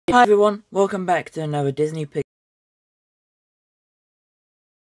Hi everyone, welcome back to another Disney Pixar.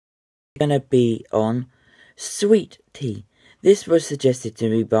 Gonna be on Sweet Tea. This was suggested to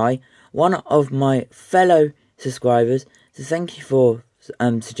me by one of my fellow subscribers, so thank you for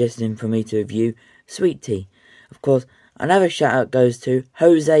suggesting for me to review Sweet Tea. Of course, another shout out goes to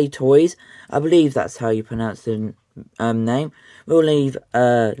Jose Toys. I believe that's how you pronounce the name. We'll leave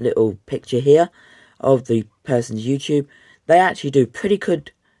a little picture here of the person's YouTube. They actually do pretty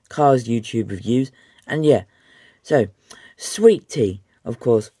good Cars YouTube reviews, and yeah, so Sweet Tea. Of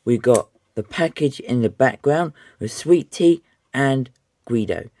course, we've got the package in the background with Sweet Tea and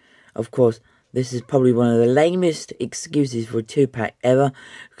Guido. Of course, this is probably one of the lamest excuses for a 2-pack ever,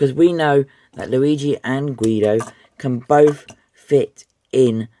 because we know that Luigi and Guido can both fit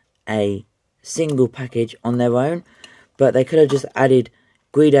in a single package on their own, but they could have just added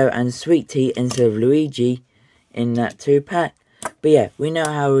Guido and Sweet Tea instead of Luigi in that 2-pack. But yeah, we know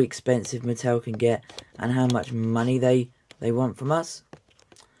how expensive Mattel can get and how much money they want from us.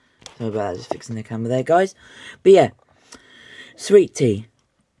 Sorry about that, just fixing the camera there, guys. But yeah, Sweet Tea.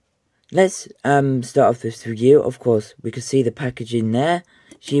 Let's start off this review. Of course, we could see the packaging there.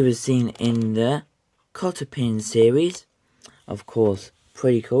 She was seen in the Cotter Pin series. Of course,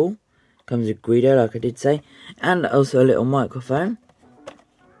 pretty cool. Comes with Guido, like I did say. And also a little microphone.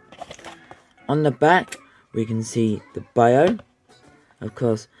 On the back, we can see the bio. Of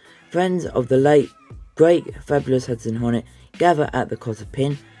course, friends of the late, great, fabulous Hudson Hornet gather at the Cotter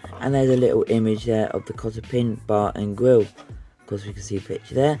Pin, and there's a little image there of the Cotter Pin bar and grill. Of course, we can see a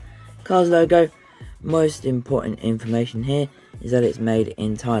picture there. Cars logo. Most important information here is that it's made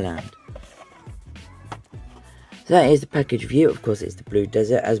in Thailand. So that is the package view. Of course, it's the Blue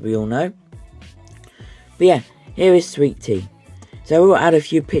Desert, as we all know. But yeah, here is Sweet Tea. So we'll add a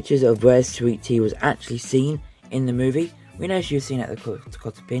few pictures of where Sweet Tea was actually seen in the movie. We know she was seen at the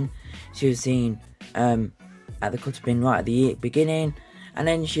Cotter Pin. She was seen at the Cotter Pin right at the beginning. And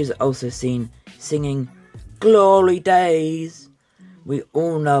then she was also seen singing Glory Days. We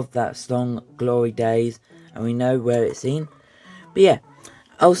all love that song, Glory Days. And we know where it's seen. But yeah,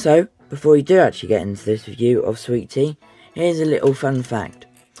 also, before we do actually get into this review of Sweet Tea, here's a little fun fact.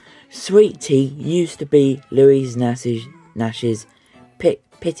 Sweet Tea used to be Louise Nash's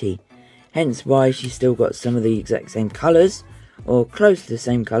pitty. Hence why she's still got some of the exact same colours, or close to the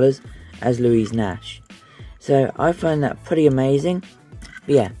same colours, as Louise Nash. So I find that pretty amazing.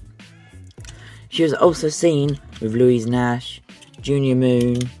 But yeah, she was also seen with Louise Nash, Junior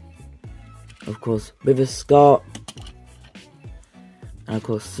Moon, of course River Scott, and of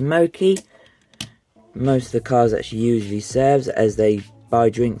course Smokey. Most of the cars that she usually serves, as they buy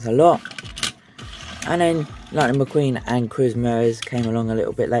drinks a lot. And then Lightning McQueen and Cruz Ramirez came along a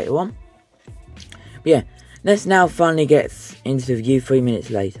little bit later on. But yeah, let's now finally get into the review 3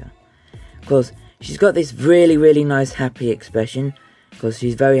 minutes later. Of course, she's got this really, really nice happy expression. Because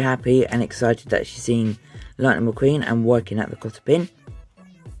she's very happy and excited that she's seen Lightning McQueen and working at the Cotter Pin.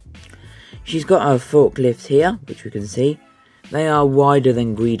 She's got her forklifts here, which we can see. They are wider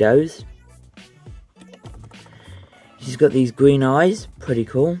than Guido's. She's got these green eyes, pretty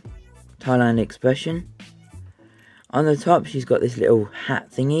cool. Thailand expression. On the top, she's got this little hat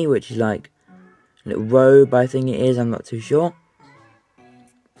thingy, which is like a little robe, I think it is, I'm not too sure.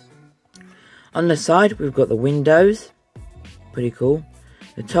 On the side, we've got the windows. Pretty cool.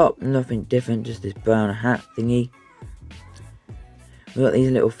 The top, nothing different, just this brown hat thingy. We've got these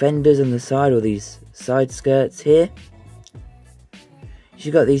little fenders on the side, or these side skirts here.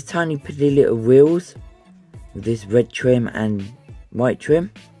 She's got these tiny pretty little wheels with this red trim and white trim.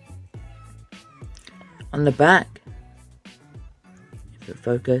 On the back, if it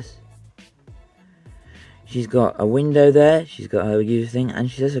focus, she's got a window there, she's got her user thing, and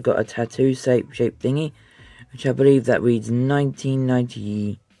she's also got a tattoo shaped thingy, which I believe that reads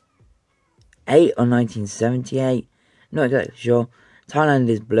 1998 or 1978, not exactly sure. Thailand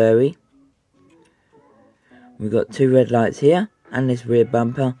is blurry. We've got 2 red lights here, and this rear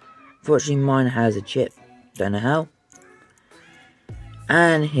bumper. Fortunately mine has a chip, don't know how.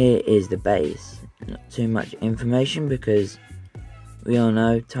 And here is the base. Not too much information, because we all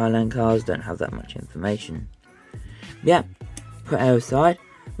know Thailand cars don't have that much information. Yeah, put it aside.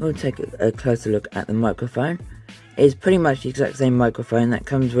 We'll take a closer look at the microphone. It's pretty much the exact same microphone that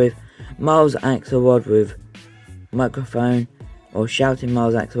comes with Miles Axelrod with microphone, or Shouting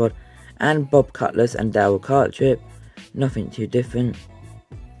Miles Axelrod, and Bob Cutlass and Daryl Cartrip. Nothing too different.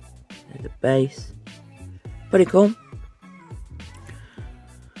 There's the bass. Pretty cool.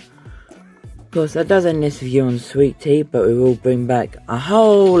 Of course, that does end this review on Sweet Tea, but we will bring back a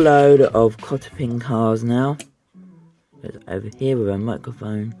whole load of Cotter Pin cars now. It's over here with a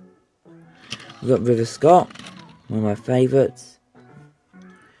microphone. We've got River Scott, one of my favourites.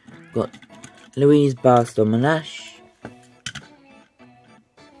 Got Louise, Barnstormer, Nash.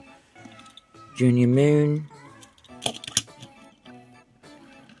 Junior Moon.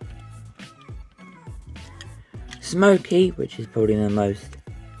 Smokey, which is probably the most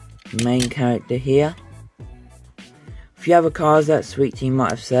main character here. A few other cars that Sweet Tea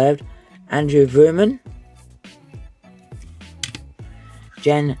might have served. Andrew Vrooman.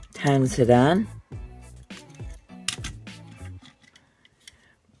 Jen Tan Sedan.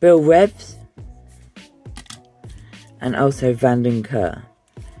 Bill Revs. And also Vanden Kerr.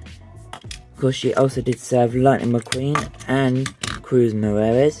 Of course, she also did serve Lightning McQueen and Cruz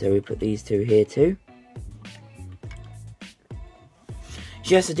Moraes, so we put these two here too.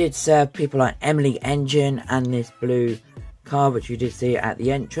 She also did serve people like Emily Engine and this blue car, which you did see at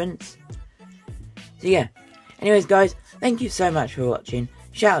the entrance. So yeah, anyways guys, thank you so much for watching.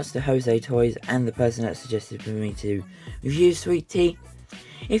 Shoutouts to Jose Toys and the person that suggested for me to review Sweet Tea.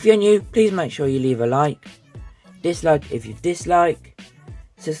 If you're new, please make sure you leave a like. Dislike if you dislike.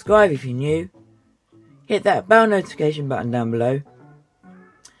 Subscribe if you're new. Hit that bell notification button down below.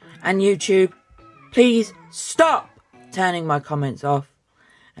 And YouTube, please stop turning my comments off.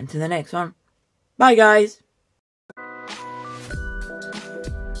 And to the next one, bye guys.